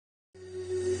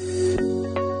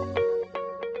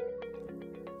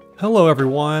Hello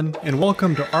everyone, and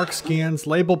welcome to Arkscan's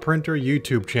Label Printer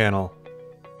YouTube channel.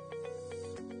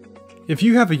 If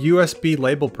you have a USB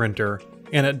label printer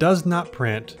and it does not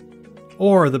print,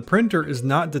 or the printer is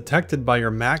not detected by your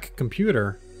Mac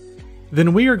computer,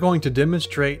 then we are going to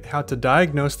demonstrate how to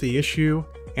diagnose the issue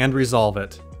and resolve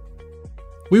it.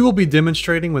 We will be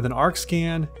demonstrating with an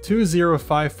Arkscan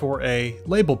 2054A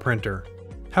label printer.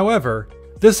 However,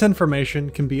 this information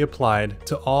can be applied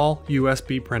to all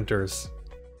USB printers.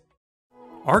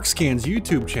 Arkscan's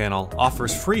YouTube channel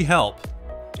offers free help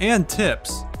and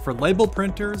tips for label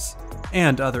printers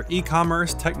and other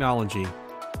e-commerce technology.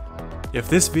 If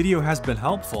this video has been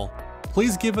helpful,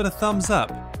 please give it a thumbs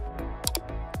up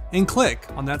and click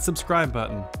on that subscribe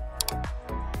button.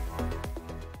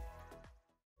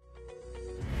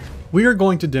 We are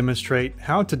going to demonstrate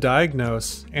how to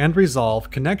diagnose and resolve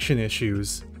connection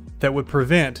issues that would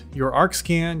prevent your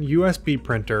Arkscan USB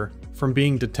printer from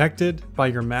being detected by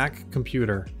your Mac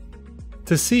computer.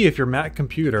 To see if your Mac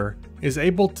computer is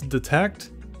able to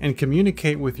detect and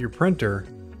communicate with your printer,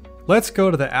 let's go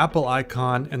to the Apple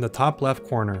icon in the top left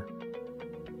corner.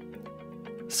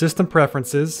 System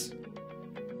Preferences,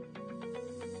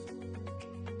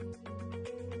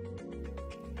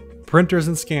 Printers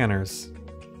and Scanners.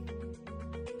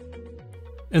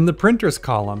 In the Printers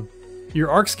column, your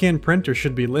Arkscan printer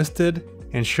should be listed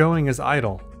and showing as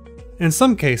idle. In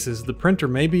some cases, the printer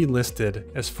may be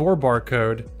listed as 4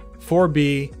 barcode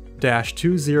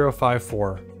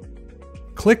 4B-2054.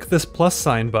 Click this plus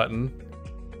sign button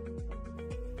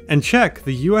and check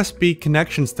the USB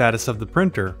connection status of the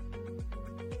printer.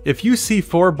 If you see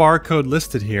 4 barcode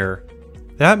listed here,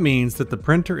 that means that the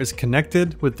printer is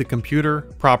connected with the computer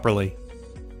properly.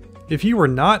 If you are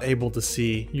not able to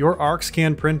see your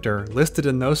Arkscan printer listed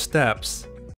in those steps,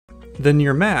 then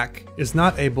your Mac is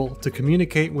not able to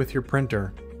communicate with your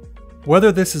printer.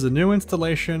 Whether this is a new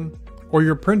installation or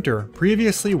your printer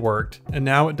previously worked and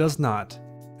now it does not,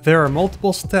 there are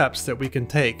multiple steps that we can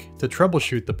take to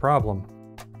troubleshoot the problem.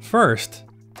 First,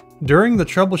 during the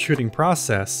troubleshooting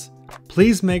process,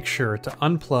 please make sure to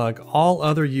unplug all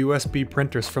other USB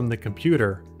printers from the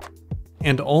computer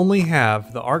and only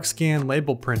have the Arkscan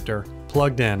label printer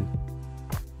plugged in.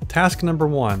 Task number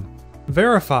 1.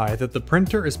 Verify that the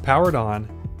printer is powered on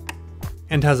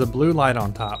and has a blue light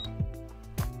on top.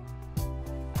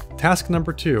 Task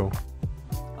number 2.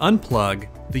 Unplug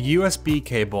the USB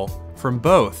cable from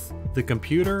both the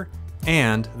computer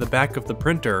and the back of the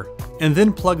printer and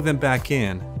then plug them back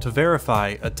in to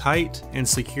verify a tight and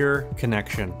secure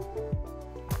connection.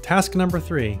 Task number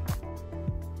 3.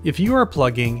 If you are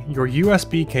plugging your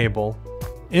USB cable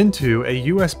into a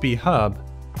USB hub,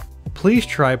 please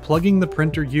try plugging the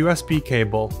printer USB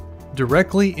cable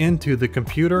directly into the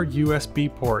computer USB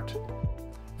port.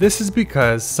 This is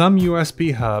because some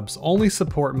USB hubs only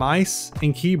support mice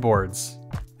and keyboards,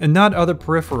 and not other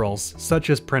peripherals such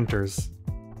as printers.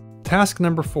 Task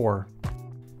number 4.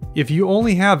 If you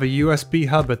only have a USB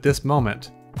hub at this moment,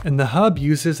 and the hub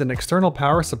uses an external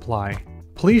power supply,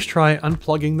 please try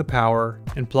unplugging the power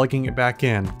and plugging it back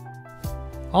in.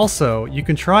 Also, you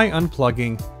can try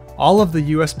unplugging all of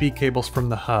the USB cables from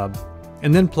the hub,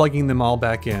 and then plugging them all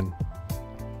back in.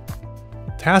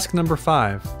 Task number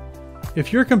 5.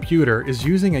 If your computer is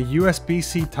using a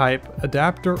USB-C type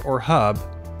adapter or hub,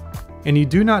 and you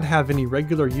do not have any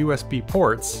regular USB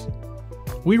ports,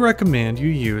 we recommend you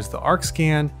use the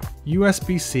Arkscan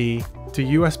USB-C to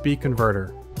USB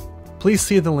converter. Please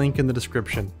see the link in the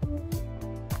description.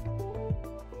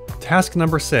 Task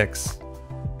number 6.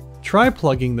 Try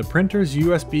plugging the printer's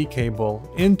USB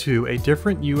cable into a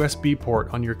different USB port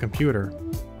on your computer.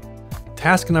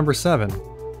 Task number 7.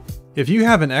 If you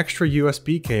have an extra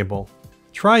USB cable,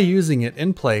 try using it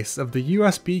in place of the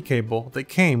USB cable that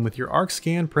came with your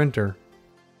Arkscan printer.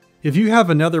 If you have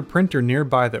another printer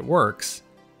nearby that works,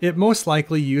 it most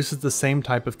likely uses the same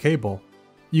type of cable.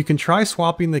 You can try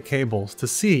swapping the cables to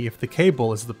see if the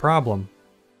cable is the problem.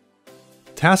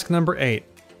 Task number 8.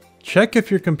 Check if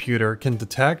your computer can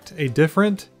detect a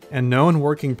different and known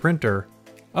working printer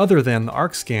other than the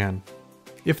Arkscan.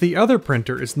 If the other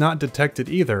printer is not detected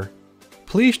either,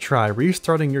 please try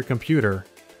restarting your computer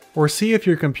or see if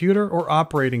your computer or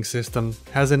operating system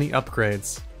has any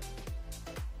upgrades.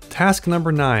 Task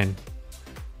number 9.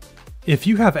 If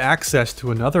you have access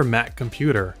to another Mac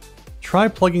computer, try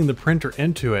plugging the printer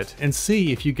into it and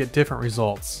see if you get different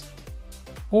results.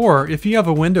 Or if you have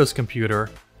a Windows computer,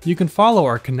 you can follow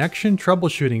our connection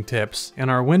troubleshooting tips in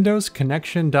our Windows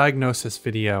connection diagnosis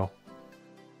video.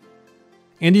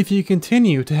 And if you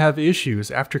continue to have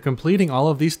issues after completing all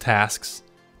of these tasks,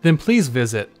 then please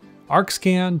visit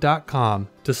arkscan.com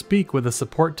to speak with a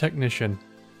support technician.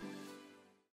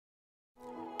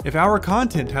 If our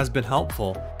content has been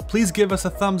helpful, please give us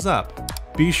a thumbs up.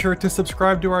 Be sure to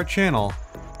subscribe to our channel,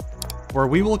 where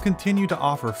we will continue to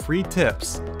offer free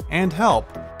tips and help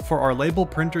for our label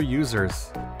printer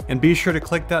users. And be sure to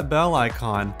click that bell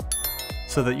icon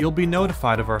so that you'll be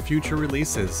notified of our future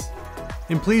releases.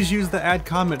 And please use the add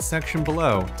comments section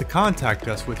below to contact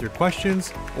us with your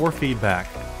questions or feedback.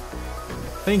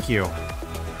 Thank you.